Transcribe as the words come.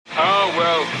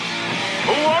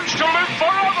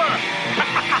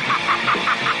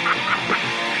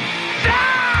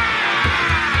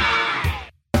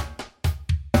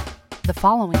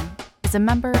following is a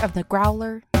member of the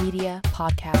Growler Media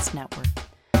Podcast Network.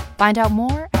 Find out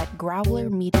more at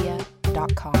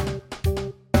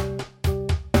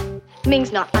growlermedia.com.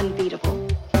 Ming's not unbeatable.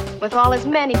 With all his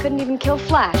men, he couldn't even kill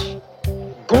Flash.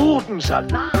 Gordon's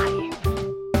alive!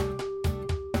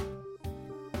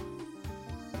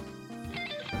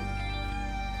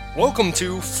 Welcome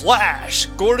to Flash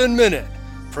Gordon Minute,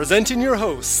 presenting your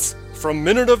hosts from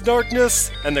Minute of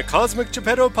Darkness and the Cosmic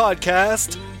Geppetto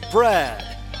Podcast, Brad,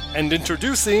 and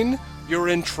introducing your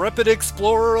intrepid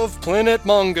explorer of Planet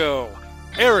Mongo,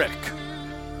 Eric.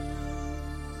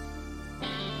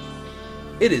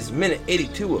 It is minute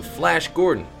 82 of Flash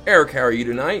Gordon. Eric, how are you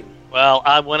tonight? Well,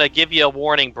 I want to give you a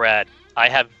warning, Brad. I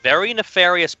have very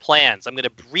nefarious plans. I'm going to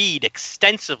breed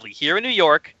extensively here in New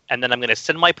York, and then I'm going to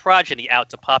send my progeny out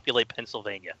to populate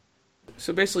Pennsylvania.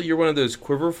 So basically you're one of those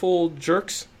quiverful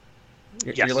jerks?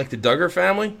 You're, Yes. You're like the Duggar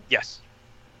family? Yes.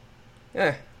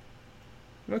 Yeah.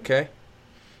 Okay.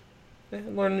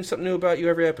 Learning something new about you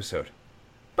every episode.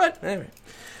 But, anyway.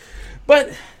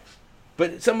 But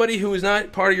somebody who is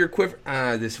not part of your quiver...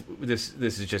 This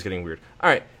is just getting weird. All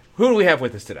right. Who do we have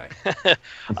with us today?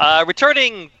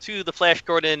 Returning to the Flash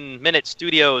Gordon Minute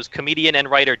Studios, comedian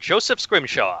and writer Joseph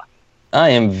Scrimshaw. I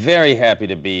am very happy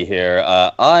to be here.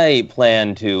 I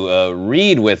plan to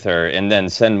read with her and then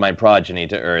send my progeny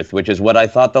to Earth, which is what I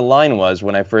thought the line was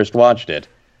when I first watched it.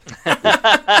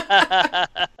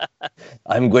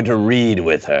 I'm going to read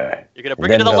with her. You're going to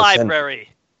bring her to the library.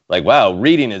 Like, wow,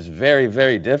 reading is very,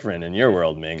 very different in your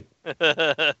world, Ming.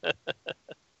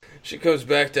 She comes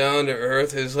back down to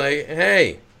Earth, is like,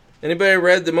 hey, anybody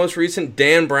read the most recent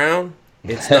Dan Brown?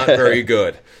 It's not very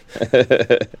good.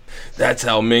 That's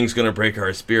how Ming's going to break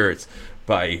our spirits,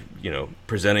 by,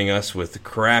 presenting us with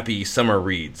crappy summer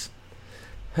reads.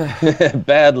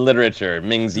 Bad literature,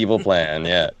 Ming's evil plan,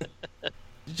 yeah.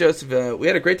 Joseph, we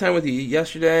had a great time with you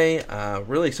yesterday.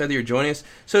 Really excited you're joining us.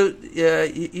 So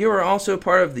you are also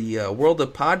part of the world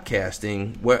of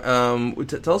podcasting.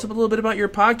 Tell us a little bit about your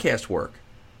podcast work.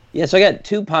 Yeah, so I got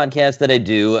two podcasts that I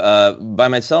do. By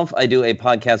myself, I do a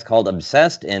podcast called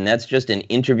Obsessed, and that's just an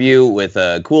interview with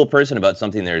a cool person about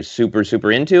something they're super,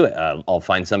 super into. I'll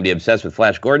find somebody obsessed with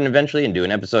Flash Gordon eventually and do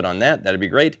an episode on that. That'd be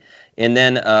great. And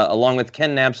then along with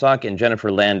Ken Knapsack and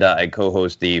Jennifer Landa, I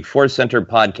co-host the Force Center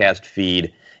podcast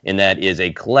feed, and that is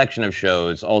a collection of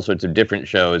shows, all sorts of different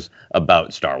shows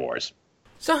about Star Wars.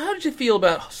 So how did you feel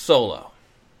about Solo?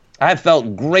 I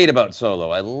felt great about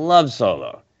Solo. I love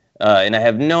Solo. And I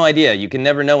have no idea. You can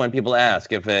never know when people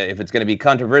ask if it's going to be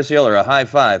controversial or a high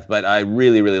five. But I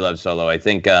really, really love Solo. I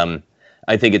think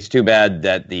it's too bad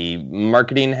that the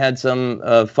marketing had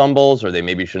some fumbles, or they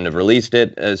maybe shouldn't have released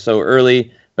it so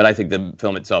early. But I think the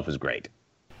film itself is great.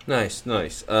 Nice.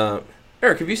 Eric,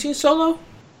 have you seen Solo?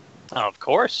 Oh, of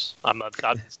course.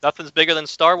 Nothing's bigger than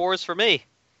Star Wars for me.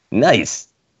 Nice.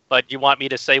 But you want me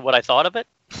to say what I thought of it?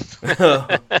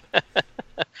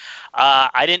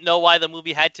 I didn't know why the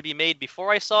movie had to be made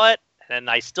before I saw it, and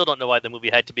I still don't know why the movie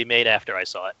had to be made after I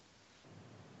saw it.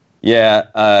 Yeah,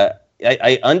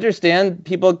 I understand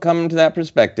people come to that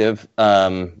perspective.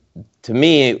 To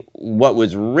me, what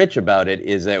was rich about it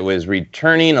is that it was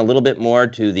returning a little bit more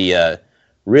to the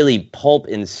really pulp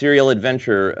and serial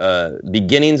adventure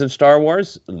beginnings of Star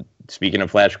Wars, speaking of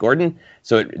Flash Gordon.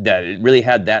 So it really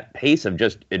had that pace of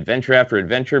just adventure after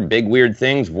adventure, big weird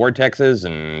things, vortexes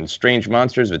and strange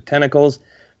monsters with tentacles.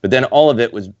 But then all of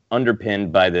it was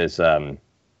underpinned by this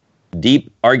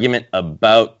deep argument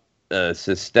about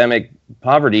systemic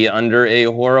poverty under a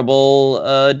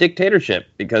horrible dictatorship,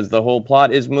 because the whole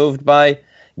plot is moved by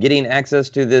getting access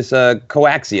to this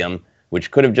coaxium, which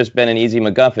could have just been an easy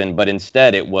MacGuffin, but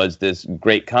instead it was this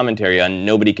great commentary on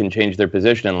nobody can change their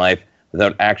position in life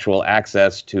without actual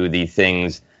access to the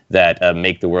things that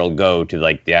make the world go, to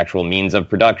like the actual means of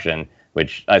production,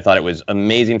 which I thought it was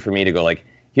amazing for me to go like,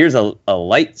 here's a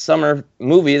light summer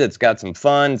movie that's got some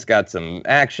fun, it's got some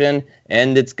action,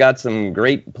 and it's got some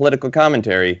great political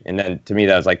commentary. And then to me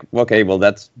that was like, okay, well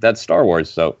that's Star Wars,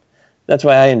 so that's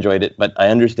why I enjoyed it, but I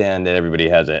understand that everybody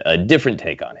has a different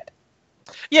take on it.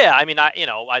 Yeah, I mean, I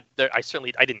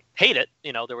didn't hate it.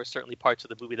 There were certainly parts of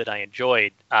the movie that I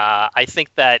enjoyed. I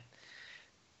think that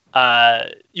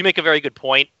you make a very good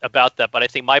point about that, but I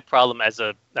think my problem as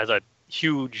a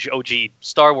huge OG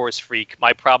Star Wars freak,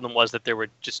 my problem was that there were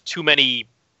just too much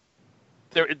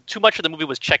of the movie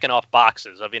was checking off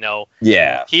boxes of,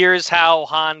 Yeah. Here's how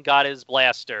Han got his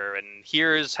blaster, and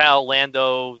here's how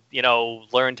Lando,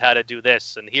 learned how to do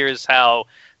this, and here's how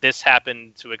this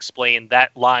happened to explain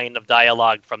that line of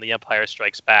dialogue from The Empire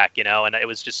Strikes Back, and it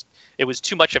was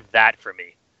too much of that for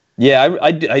me. Yeah,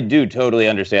 I do totally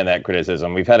understand that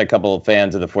criticism. We've had a couple of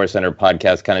fans of the Force Center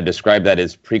podcast kind of describe that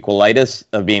as prequelitis,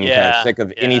 of being kind of sick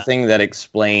of anything that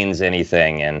explains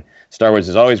anything. And Star Wars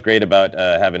is always great about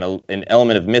having an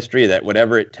element of mystery that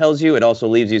whatever it tells you, it also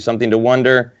leaves you something to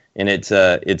wonder. And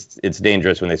it's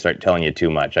dangerous when they start telling you too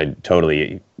much. I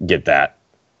totally get that.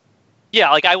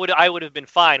 Yeah, like I would have been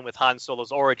fine with Han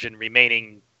Solo's origin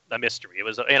remaining a mystery. It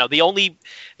was, the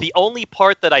only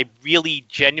part that I really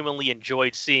genuinely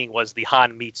enjoyed seeing was the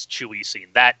Han meets Chewie scene.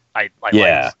 That I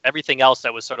liked. Everything else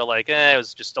that was sort of like, it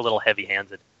was just a little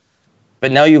heavy-handed.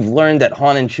 But now you've learned that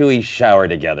Han and Chewie shower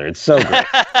together. It's so great.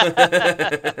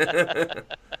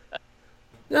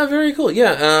 No, very cool.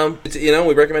 Yeah,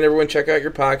 we recommend everyone check out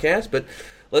your podcast. But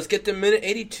let's get to minute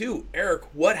 82. Eric,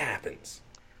 what happens?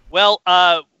 Well,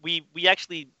 we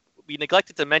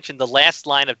neglected to mention the last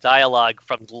line of dialogue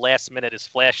from the last minute is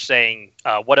Flash saying,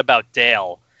 "What about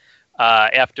Dale?"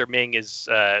 After Ming is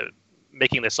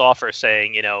making this offer,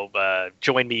 saying,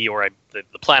 "Join me, or the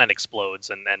planet explodes."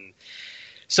 And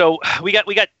so we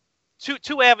got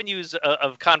two avenues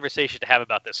of conversation to have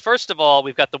about this. First of all,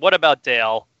 we've got the "What about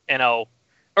Dale?"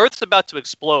 Earth's about to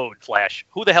explode, Flash.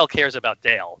 Who the hell cares about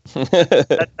Dale?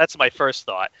 That's my first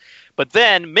thought. But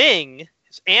then Ming's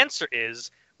answer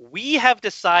is, we have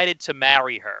decided to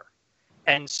marry her.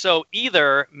 And so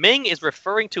either Ming is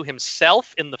referring to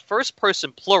himself in the first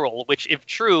person plural, which, if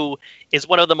true, is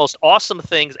one of the most awesome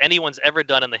things anyone's ever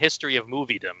done in the history of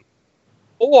moviedom,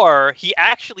 or he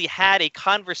actually had a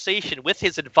conversation with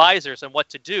his advisors on what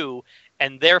to do,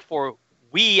 and therefore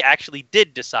we actually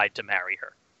did decide to marry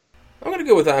her. I'm going to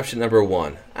go with option number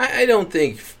one. I don't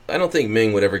think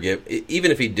Ming would ever give,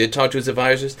 even if he did talk to his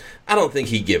advisors, I don't think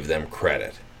he'd give them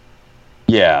credit.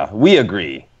 Yeah, we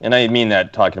agree. And I mean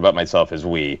that talking about myself as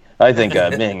we. I think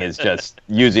Ming is just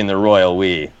using the royal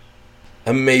we.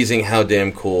 Amazing how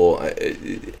damn cool.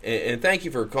 And thank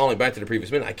you for calling back to the previous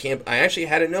minute. I actually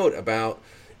had a note about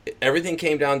everything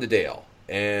came down to Dale.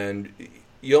 And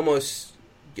you almost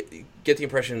get the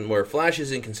impression where Flash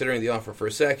isn't considering the offer for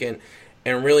a second.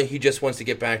 And really he just wants to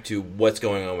get back to what's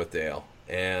going on with Dale.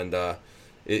 And that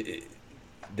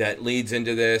leads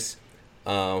into this.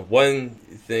 One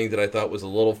thing that I thought was a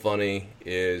little funny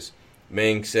is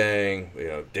Ming saying,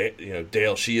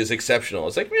 Dale, she is exceptional.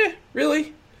 It's like,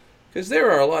 really? Because there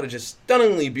are a lot of just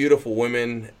stunningly beautiful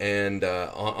women and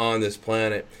on this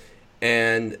planet.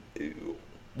 And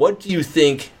what do you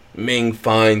think Ming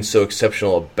finds so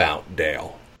exceptional about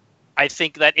Dale? I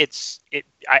think that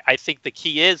I think the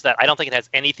key is that I don't think it has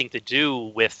anything to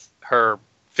do with her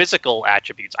physical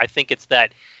attributes. I think it's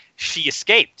that she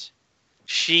escaped.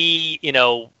 She,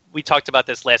 we talked about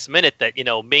this last minute, that,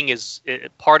 Ming is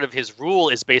part of his rule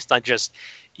is based on just,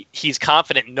 he's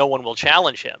confident no one will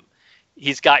challenge him.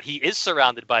 He is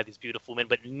surrounded by these beautiful women,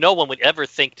 but no one would ever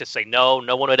think to say no.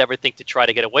 No one would ever think to try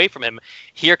to get away from him.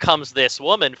 Here comes this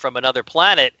woman from another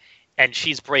planet, and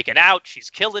she's breaking out. She's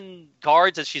killing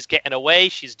guards as she's getting away.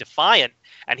 She's defiant.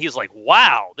 And he's like,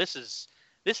 wow, this is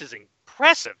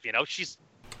impressive. She's...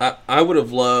 I would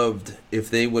have loved if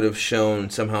they would have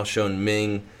somehow shown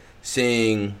Ming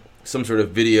seeing some sort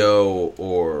of video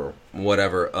or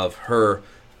whatever of her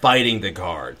fighting the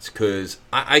guards, because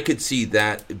I could see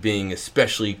that being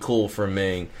especially cool for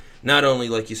Ming. Not only,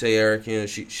 like you say, Eric,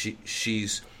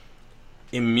 she's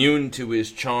immune to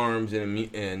his charms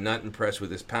and not impressed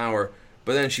with his power,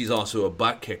 but then she's also a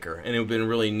butt kicker, and it would have been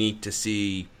really neat to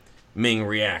see Ming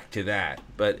react to that.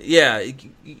 But yeah,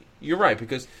 you're right,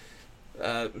 because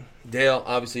Dale,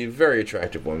 obviously a very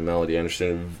attractive woman, Melody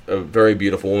Anderson, a very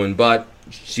beautiful woman, but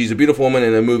she's a beautiful woman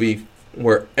in a movie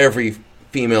where every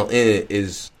female in it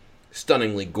is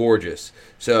stunningly gorgeous.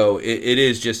 So it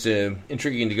is just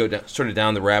intriguing to go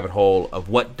down the rabbit hole of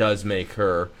what does make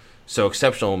her so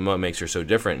exceptional and what makes her so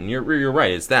different. And you're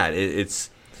right, it's that.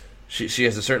 She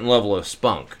has a certain level of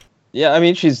spunk. Yeah, I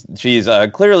mean, she's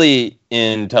clearly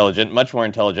intelligent, much more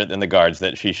intelligent than the guards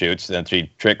that she shoots, and she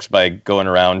tricks by going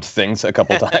around things a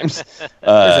couple times.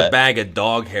 There's a bag of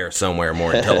dog hair somewhere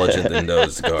more intelligent than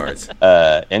those guards.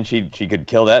 And she could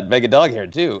kill that bag of dog hair,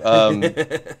 too.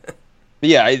 But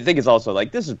yeah, I think it's also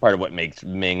like, this is part of what makes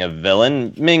Ming a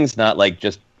villain. Ming's not like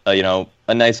just, a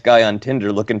nice guy on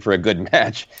Tinder looking for a good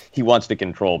match. He wants to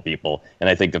control people, and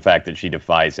I think the fact that she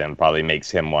defies him probably makes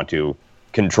him want to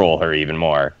control her even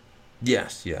more.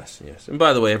 Yes. And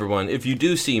by the way, everyone, if you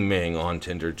do see Ming on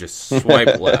Tinder, just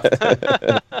swipe left.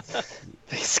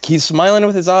 He's smiling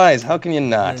with his eyes. How can you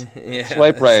not? Yeah,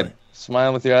 swipe right. Like...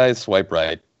 Smile with your eyes, swipe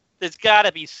right. There's got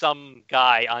to be some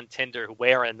guy on Tinder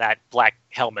wearing that black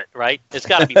helmet, right? There's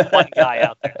got to be one guy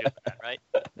out there doing that,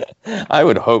 right? I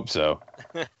would hope so.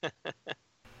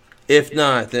 If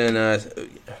not, then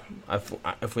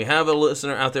if we have a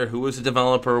listener out there who is a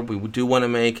developer, we do want to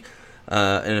make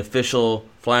an official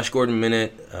Flash Gordon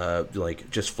Minute, like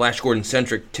just Flash Gordon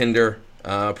centric Tinder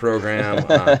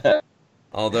program.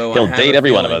 Although he'll date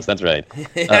every one of us. That's right.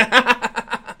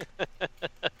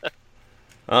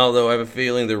 Although I have a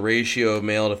feeling the ratio of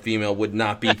male to female would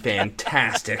not be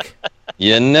fantastic.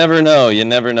 You never know. You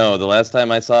never know. The last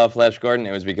time I saw Flash Gordon,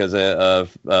 it was because a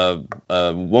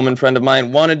woman friend of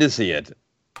mine wanted to see it.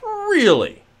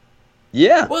 Really?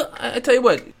 Yeah. Well, I tell you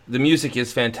what, the music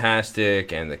is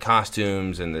fantastic, and the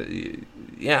costumes, and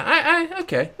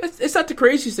okay. It's not the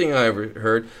craziest thing I ever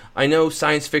heard. I know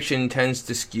science fiction tends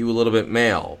to skew a little bit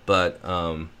male, but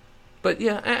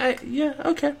yeah,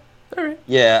 okay. All right.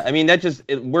 Yeah, I mean,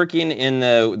 working in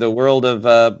the world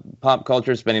of pop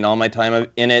culture, spending all my time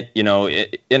in it,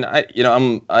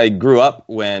 I grew up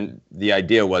when the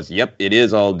idea was, yep, it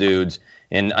is all dudes,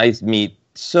 and I meet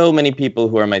so many people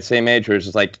who are my same age who are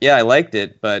just like, yeah, I liked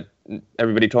it, but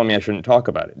everybody told me I shouldn't talk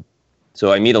about it.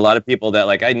 So I meet a lot of people that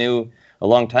like I knew a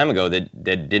long time ago that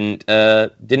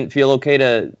didn't feel okay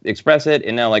to express it,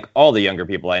 and now like all the younger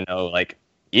people I know like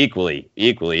equally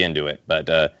into it,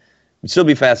 but. It'd still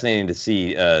be fascinating to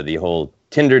see the whole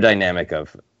Tinder dynamic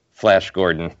of Flash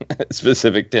Gordon,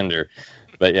 specific Tinder.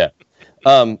 But yeah.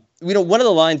 One of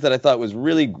the lines that I thought was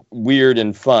really weird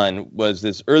and fun was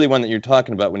this early one that you're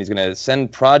talking about when he's going to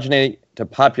send progeny to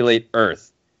populate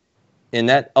Earth. And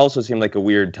that also seemed like a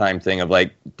weird time thing of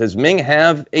like, does Ming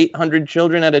have 800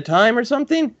 children at a time or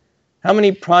something? How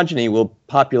many progeny will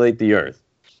populate the Earth?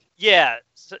 Yeah.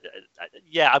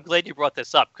 I'm glad you brought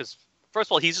this up because first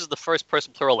of all, he uses the first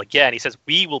person plural again. He says,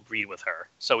 "We will breed with her."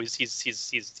 So he's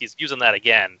using that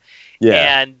again.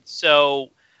 Yeah. And so,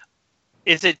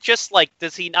 is it just like,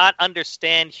 does he not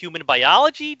understand human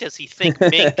biology? Does he think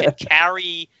Ming can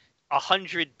carry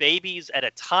 100 babies at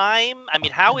a time? I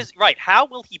mean, how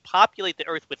will he populate the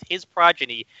Earth with his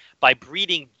progeny by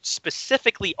breeding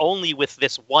specifically only with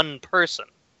this one person?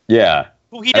 Yeah.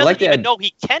 Who he doesn't even know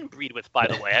he can breed with, by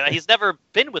the way. He's never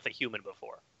been with a human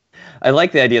before. I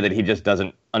like the idea that he just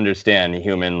doesn't understand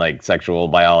human like sexual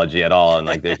biology at all, and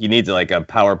like that he needs like a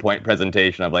PowerPoint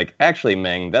presentation of like, actually,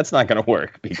 Ming, that's not going to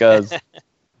work because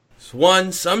it's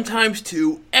one, sometimes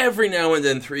two, every now and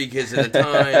then 3 kids at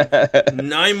a time,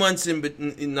 9 months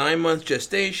in 9 months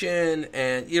gestation,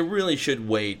 and you really should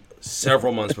wait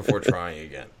several months before trying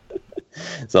again.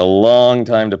 It's a long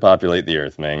time to populate the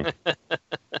Earth, Ming.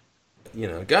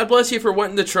 God bless you for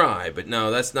wanting to try, but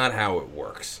no, that's not how it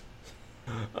works.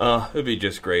 It'd be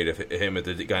just great if him at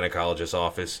the gynecologist's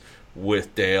office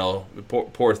with Dale,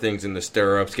 poor things in the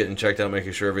stirrups, getting checked out,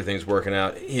 making sure everything's working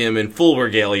out. Him in full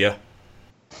regalia.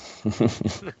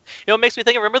 It makes me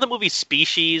think. Remember the movie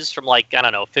Species from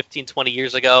 15, 20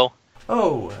 years ago?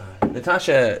 Oh,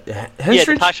 Natasha Henstridge?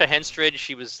 Yeah, Natasha Henstridge.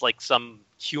 She was like some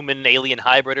human alien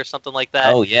hybrid or something like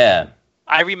that. Oh yeah.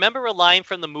 I remember a line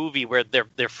from the movie where they're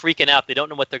freaking out. They don't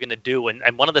know what they're going to do.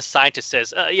 And one of the scientists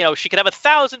says, she could have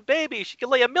 1,000 babies. She could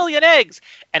lay 1,000,000 eggs.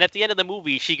 And at the end of the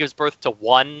movie, she gives birth to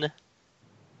one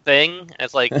thing. And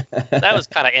it's like, that was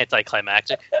kind of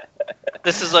anticlimactic.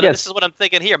 This is what I'm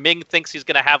thinking here. Ming thinks he's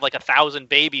going to have 1,000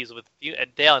 babies with you.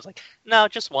 And Dale is like, no,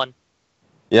 just one.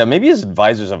 Yeah, maybe his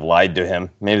advisors have lied to him.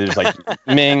 Maybe they're just like,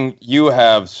 Ming, you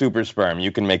have super sperm.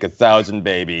 You can make 1,000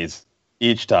 babies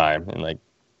each time. And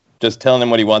just telling him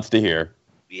what he wants to hear.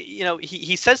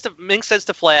 Ming says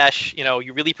to Flash,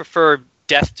 you really prefer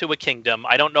death to a kingdom.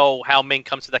 I don't know how Ming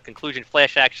comes to that conclusion.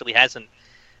 Flash actually hasn't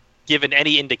given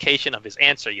any indication of his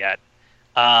answer yet.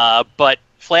 But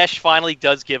Flash finally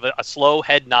does give a slow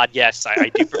head nod. Yes, I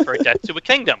do prefer death to a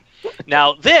kingdom.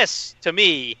 Now, this, to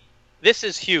me, this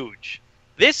is huge.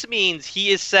 This means he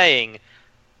is saying,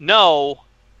 no,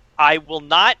 I will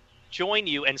not join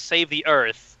you and save the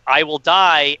Earth. I will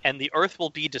die, and the Earth will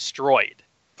be destroyed.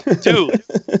 Dude,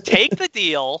 take the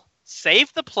deal,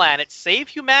 save the planet, save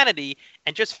humanity,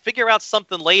 and just figure out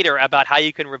something later about how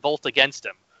you can revolt against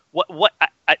him.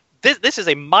 This is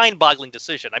a mind-boggling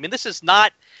decision. I mean, this is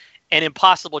not an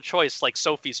impossible choice like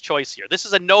Sophie's choice here. This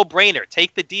is a no-brainer.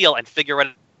 Take the deal and figure it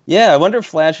out. Yeah, I wonder if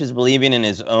Flash is believing in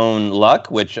his own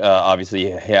luck, which obviously he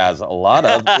has a lot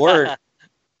of, or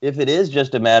if it is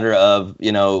just a matter of,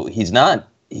 he's not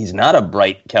a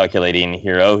bright calculating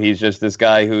hero. He's just this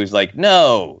guy who's like,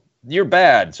 no, you're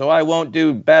bad, so I won't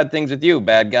do bad things with you,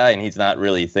 bad guy. And he's not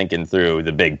really thinking through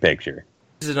the big picture.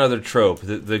 This is another trope,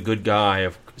 the good guy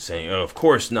of saying, oh, of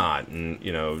course not. And,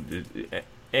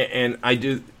 and I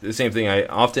do the same thing. I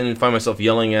often find myself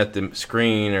yelling at the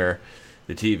screen or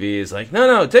the TV is like,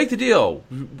 no, take the deal.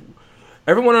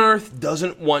 Everyone on Earth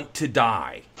doesn't want to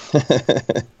die.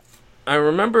 I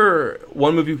remember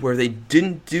one movie where they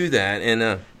didn't do that,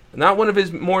 and Not one of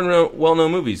his more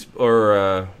well-known movies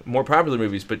or more popular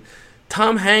movies, but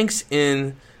Tom Hanks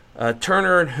in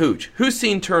Turner and Hooch. Who's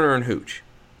seen Turner and Hooch?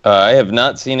 I have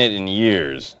not seen it in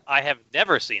years. I have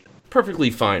never seen it. Perfectly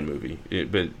fine movie,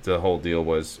 but the whole deal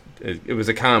was it was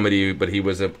a comedy, but he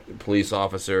was a police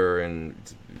officer, and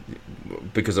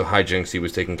because of hijinks, he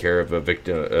was taking care of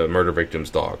a murder victim's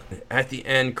dog. At the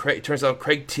end, turns out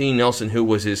Craig T. Nelson, who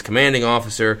was his commanding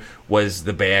officer, was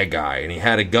the bad guy, and he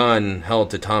had a gun held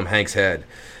to Tom Hanks' head.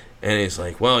 And he's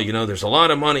like, well, there's a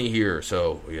lot of money here,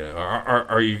 so,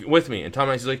 are you with me? And Tom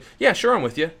Hanks is like, yeah, sure, I'm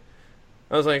with you.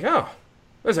 I was like, oh,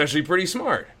 that's actually pretty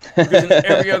smart. Because in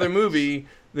every other movie,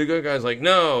 the good guy's like,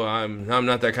 no, I'm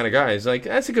not that kind of guy. He's like,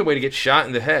 that's a good way to get shot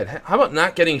in the head. How about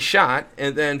not getting shot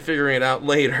and then figuring it out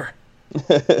later?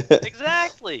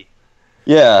 Exactly.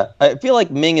 Yeah, I feel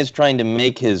like Ming is trying to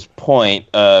make his point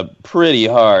pretty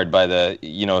hard by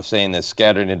saying this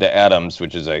scattered into atoms,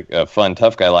 which is a fun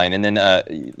tough guy line. And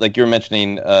then, like you were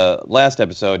mentioning last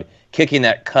episode, kicking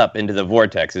that cup into the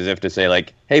vortex as if to say,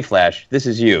 like, hey, Flash, this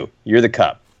is you. You're the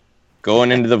cup.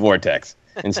 Going into the vortex.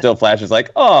 And still Flash is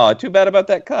like, oh, too bad about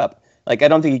that cup. Like, I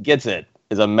don't think he gets it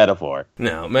as a metaphor.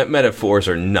 No, metaphors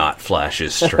are not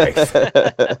Flash's strength.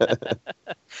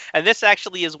 And this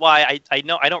actually is why I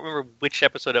know, I don't remember which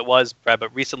episode it was, Brad,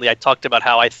 but recently I talked about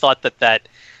how I thought that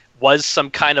was some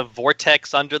kind of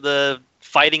vortex under the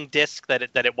fighting disc, that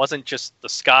it wasn't just the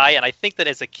sky. And I think that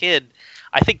as a kid,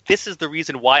 I think this is the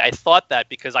reason why I thought that,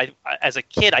 because as a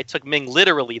kid, I took Ming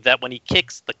literally, that when he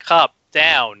kicks the cup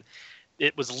down,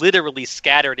 it was literally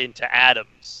scattered into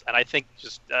atoms. And I think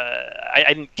just I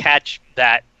didn't catch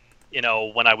that,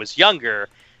 when I was younger.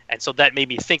 And so that made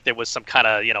me think there was some kind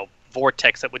of,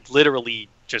 vortex that would literally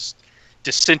just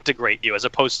disintegrate you, as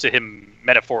opposed to him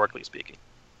metaphorically speaking.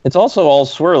 It's also all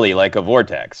swirly like a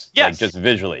vortex. Yes. Like just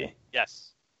visually.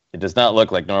 Yes. It does not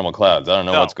look like normal clouds. I don't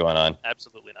know what's going on.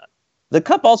 Absolutely not. The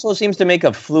cup also seems to make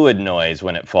a fluid noise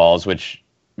when it falls, which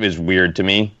is weird to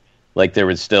me. Like there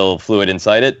was still fluid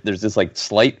inside it. There's this like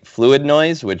slight fluid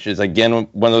noise, which is again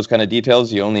one of those kind of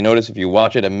details you only notice if you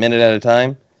watch it a minute at a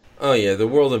time. Oh yeah, the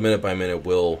world of Minute by Minute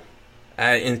will,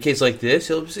 in a case like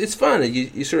this, it's fun.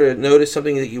 You sort of notice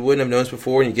something that you wouldn't have noticed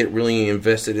before, and you get really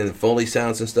invested in the Foley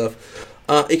sounds and stuff.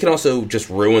 It can also just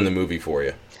ruin the movie for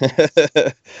you.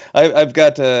 I've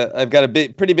got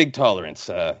a pretty big tolerance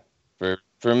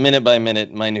for minute by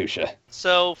minute minutia.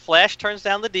 So Flash turns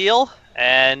down the deal,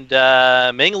 and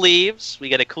Ming leaves. We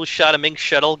get a cool shot of Ming's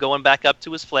shuttle going back up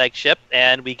to his flagship,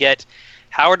 and we get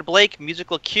Howard Blake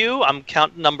musical cue. I'm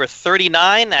counting number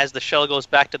 39 as the shuttle goes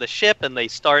back to the ship, and they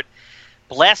start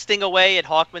blasting away at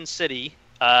Hawkman City.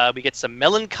 We get some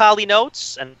melancholy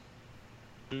notes, and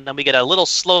then we get a little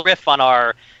slow riff on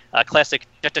our classic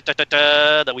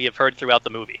da-da-da-da-da that we have heard throughout the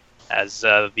movie as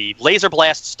the laser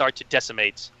blasts start to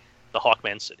decimate the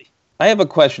Hawkman City. I have a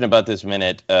question about this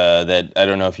minute that I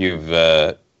don't know if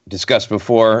you've discussed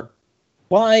before.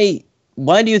 Why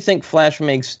do you think Flash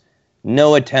makes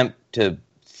no attempt to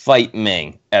fight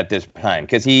Ming at this time?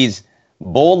 Because he's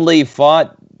boldly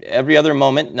fought every other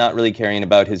moment, not really caring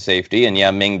about his safety. And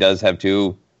yeah, Ming does have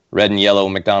 2 red and yellow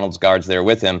McDonald's guards there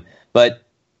with him. But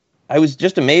I was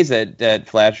just amazed that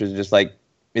Flash was just like,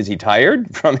 is he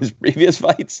tired from his previous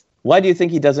fights? Why do you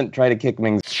think he doesn't try to kick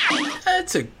Ming's?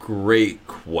 That's a great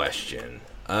question.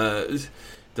 The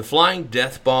flying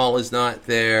death ball is not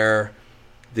there.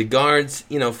 The guards,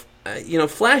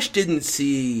 Flash didn't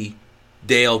see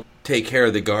Dale take care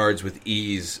of the guards with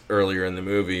ease earlier in the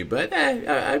movie, but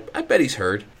I bet he's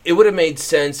hurt. It would have made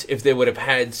sense if they would have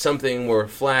had something where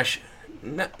Flash,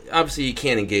 obviously he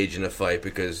can't engage in a fight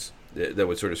because that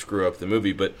would sort of screw up the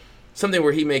movie, but something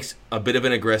where he makes a bit of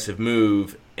an aggressive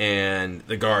move and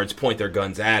the guards point their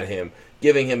guns at him,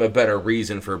 giving him a better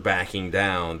reason for backing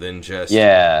down than just...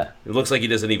 Yeah. It looks like he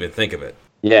doesn't even think of it.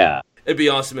 Yeah. It'd be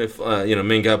awesome if,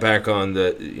 Ming got back on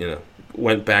the,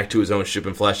 went back to his own ship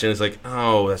and flashed in. It's like,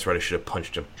 oh, that's right, I should have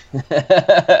punched him.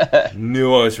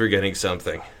 Knew I was forgetting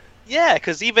something. Yeah,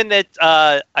 because even at,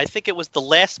 I think it was the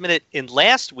last minute in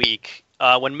last week,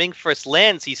 when Ming first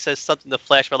lands, he says something to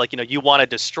Flash about, like, you want to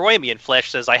destroy me, and Flash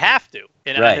says, I have to.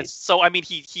 And right. So, I mean,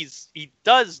 he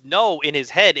does know in his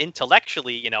head,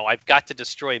 intellectually, I've got to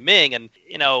destroy Ming, and,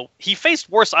 he faced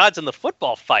worse odds in the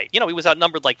football fight. He was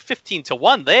outnumbered like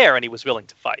 15-1 there, and he was willing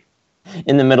to fight.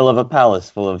 In the middle of a palace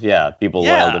full of, people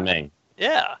loyal to Ming.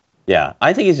 Yeah. Yeah,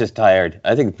 I think he's just tired.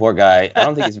 I think the poor guy, I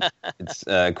don't think it's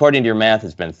according to your math,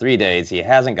 it's been 3 days. He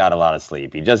hasn't got a lot of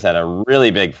sleep. He just had a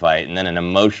really big fight and then an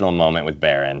emotional moment with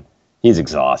Baron. He's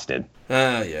exhausted.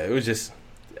 Yeah, it was just,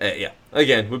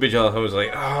 Again, would be jealous. I was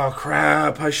like, oh,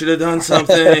 crap, I should have done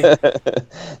something.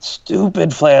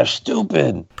 Stupid, Flash,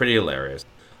 stupid. Pretty hilarious.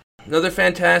 Another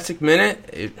fantastic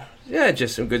minute.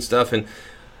 Just some good stuff. And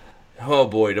oh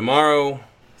boy, tomorrow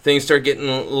things start getting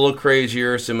a little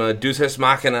crazier. Some Deus Ex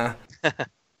Machina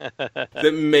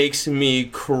that makes me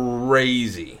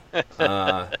crazy.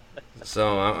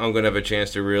 So I'm going to have a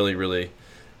chance to really, really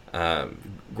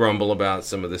grumble about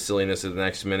some of the silliness of the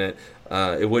next minute.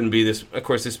 It wouldn't be this. Of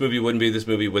course, this movie wouldn't be this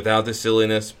movie without the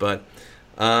silliness. But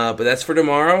that's for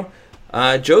tomorrow.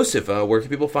 Joseph, where can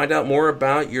people find out more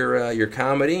about your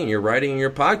comedy and your writing and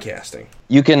your podcasting?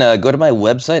 You can go to my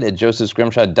website at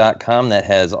josephscrimshaw.com. That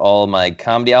has all my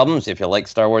comedy albums. If you like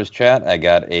Star Wars chat, I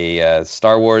got a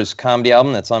Star Wars comedy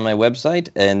album that's on my website.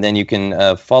 And then you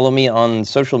can follow me on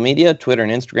social media, Twitter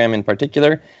and Instagram in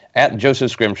particular. At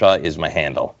Joseph Scrimshaw is my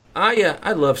handle.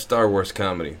 I love Star Wars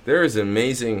comedy. There is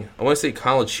amazing, I want to say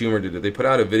College Humor did it. They put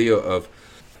out a video of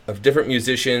different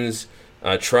musicians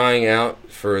trying out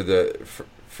for the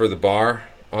bar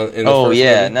in the first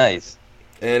movie. Nice.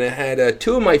 And it had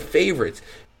two of my favorites,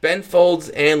 Ben Folds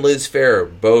and Liz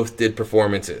Phair, both did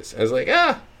performances. I was like,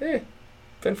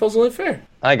 Ben Folds and Liz Phair.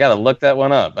 I gotta look that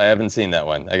one up. I haven't seen that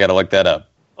one. I gotta look that up.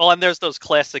 Well, and there's those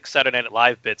classic Saturday Night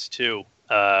Live bits too,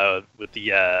 with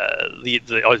the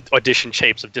audition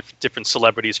tapes of different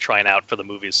celebrities trying out for the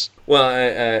movies. Well,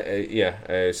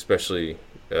 especially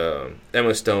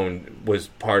Emma Stone was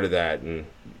part of that and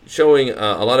showing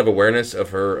a lot of awareness of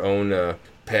her own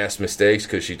past mistakes,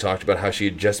 because she talked about how she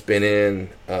had just been in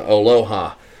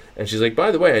Aloha, and she's like,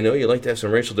 by the way, I know you like to have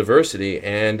some racial diversity,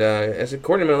 and as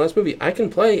according to my last movie, I can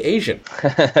play Asian.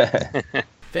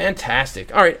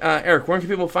 Fantastic. All right, Eric, where can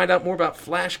people find out more about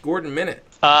Flash Gordon Minute?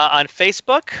 On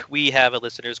Facebook, we have a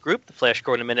listeners group, the Flash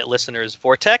Gordon Minute Listeners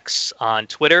Vortex. On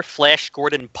Twitter, Flash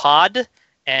Gordon Pod.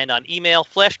 And on email,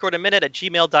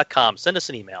 flashgordonminute@gmail.com. Send us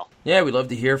an email. Yeah, we'd love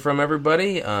to hear from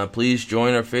everybody. Please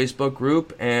join our Facebook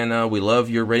group, and we love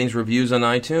your ratings, reviews on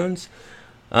iTunes.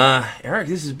 Eric,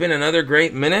 this has been another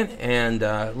great minute, and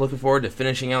looking forward to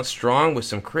finishing out strong with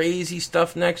some crazy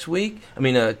stuff next week.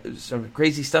 Some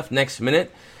crazy stuff next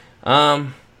minute.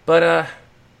 But I'm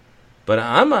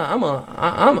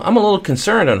a little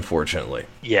concerned, unfortunately.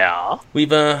 Yeah. We've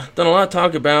done a lot of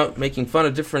talk about making fun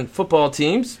of different football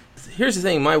teams. Here's the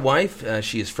thing, my wife,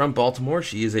 she is from Baltimore.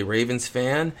 She is a Ravens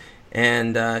fan,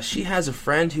 and she has a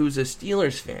friend who's a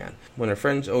Steelers fan. When her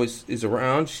friend always is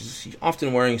around, she's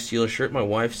often wearing a Steelers shirt. My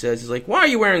wife says, like, why are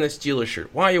you wearing this Steelers shirt?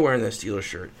 Why are you wearing this Steelers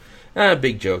shirt?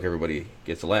 Big joke. Everybody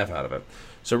gets a laugh out of it.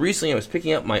 So recently I was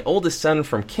picking up my oldest son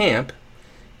from camp,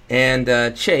 and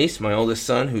Chase, my oldest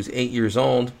son, who's 8 years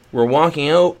old, we're walking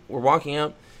out,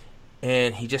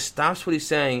 and he just stops what he's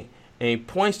saying, and he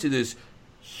points to this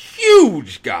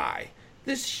huge guy,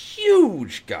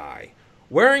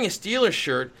 wearing a Steelers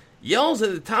shirt, yells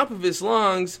at the top of his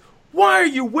lungs, why are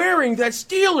you wearing that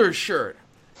Steelers shirt?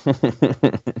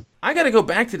 I got to go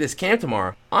back to this camp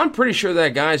tomorrow. I'm pretty sure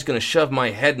that guy's going to shove my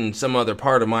head in some other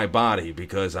part of my body,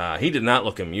 because he did not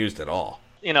look amused at all.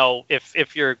 You know,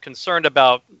 if you're concerned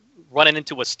about running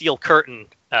into a steel curtain,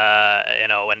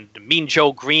 and Mean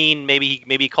Joe Green, maybe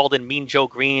he called in Mean Joe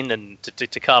Green and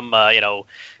to come,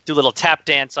 do a little tap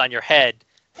dance on your head.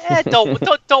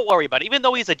 Don't worry about it. Even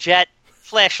though he's a jet,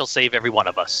 Flash will save every one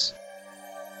of us.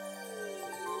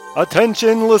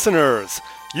 Attention listeners!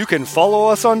 You can follow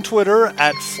us on Twitter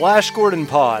at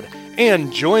FlashGordonPod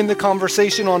and join the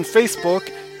conversation on Facebook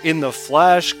in the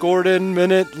Flash Gordon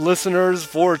Minute Listeners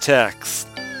Vortex.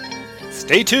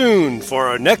 Stay tuned for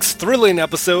our next thrilling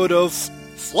episode of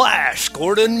Flash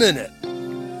Gordon Minute.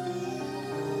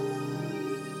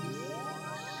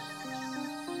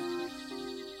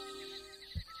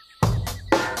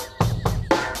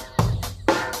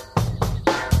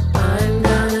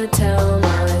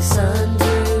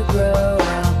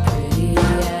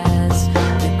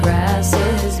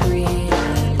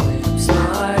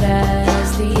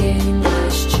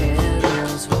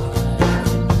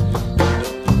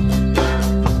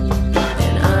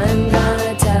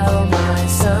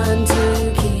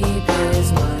 Keep it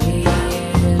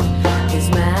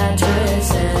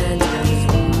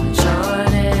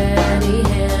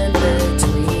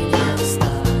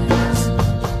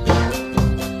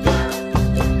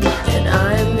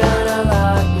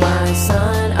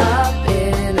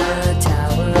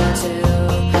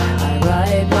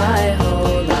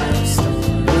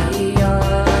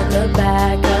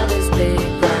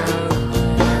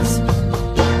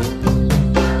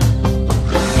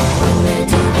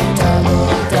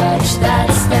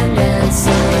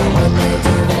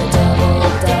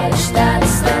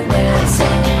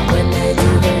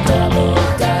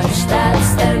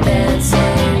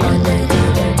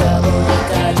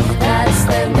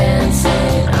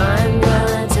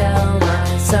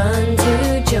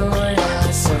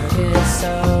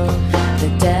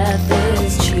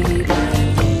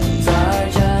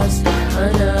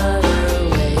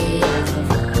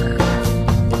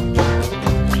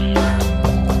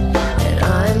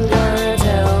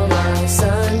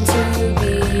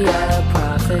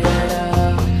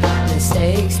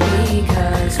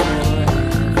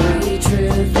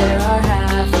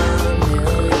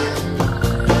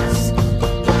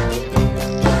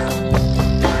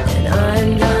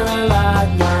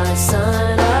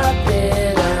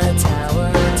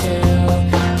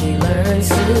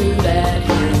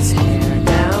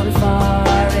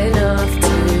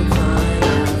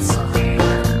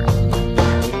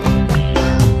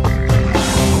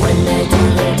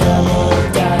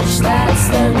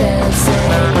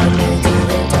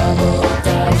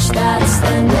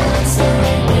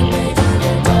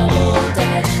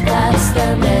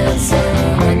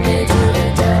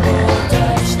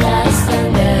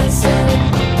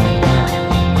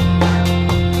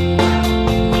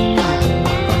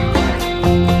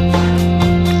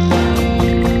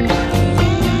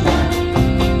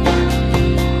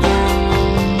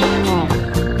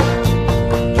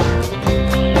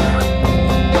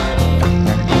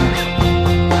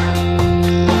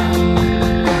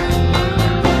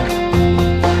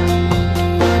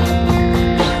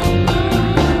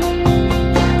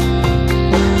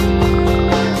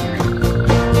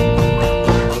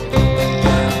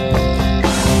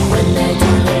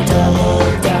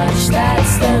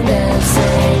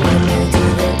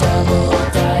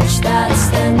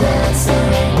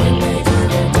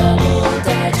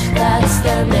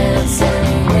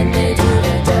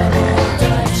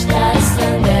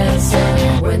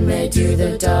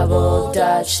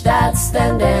Dutch, that's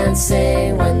them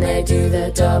dancing. When they do the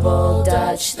double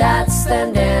Dutch, that's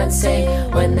them dancing.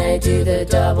 When they do the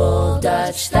double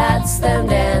Dutch, that's them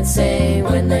dancing.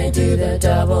 When they do the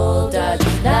double Dutch,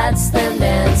 that's them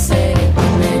dancing.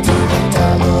 When they do the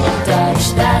double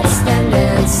Dutch, that's them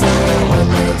dancing. When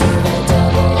they do the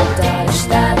double Dutch,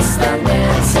 that's them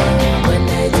dancing. When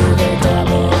they do the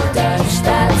double Dutch,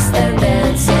 that's them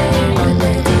dancing. When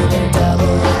they do the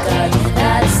double Dutch,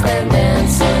 that's them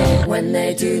dancing. When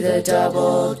they do the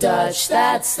double Dutch,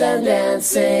 that's them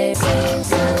dancing.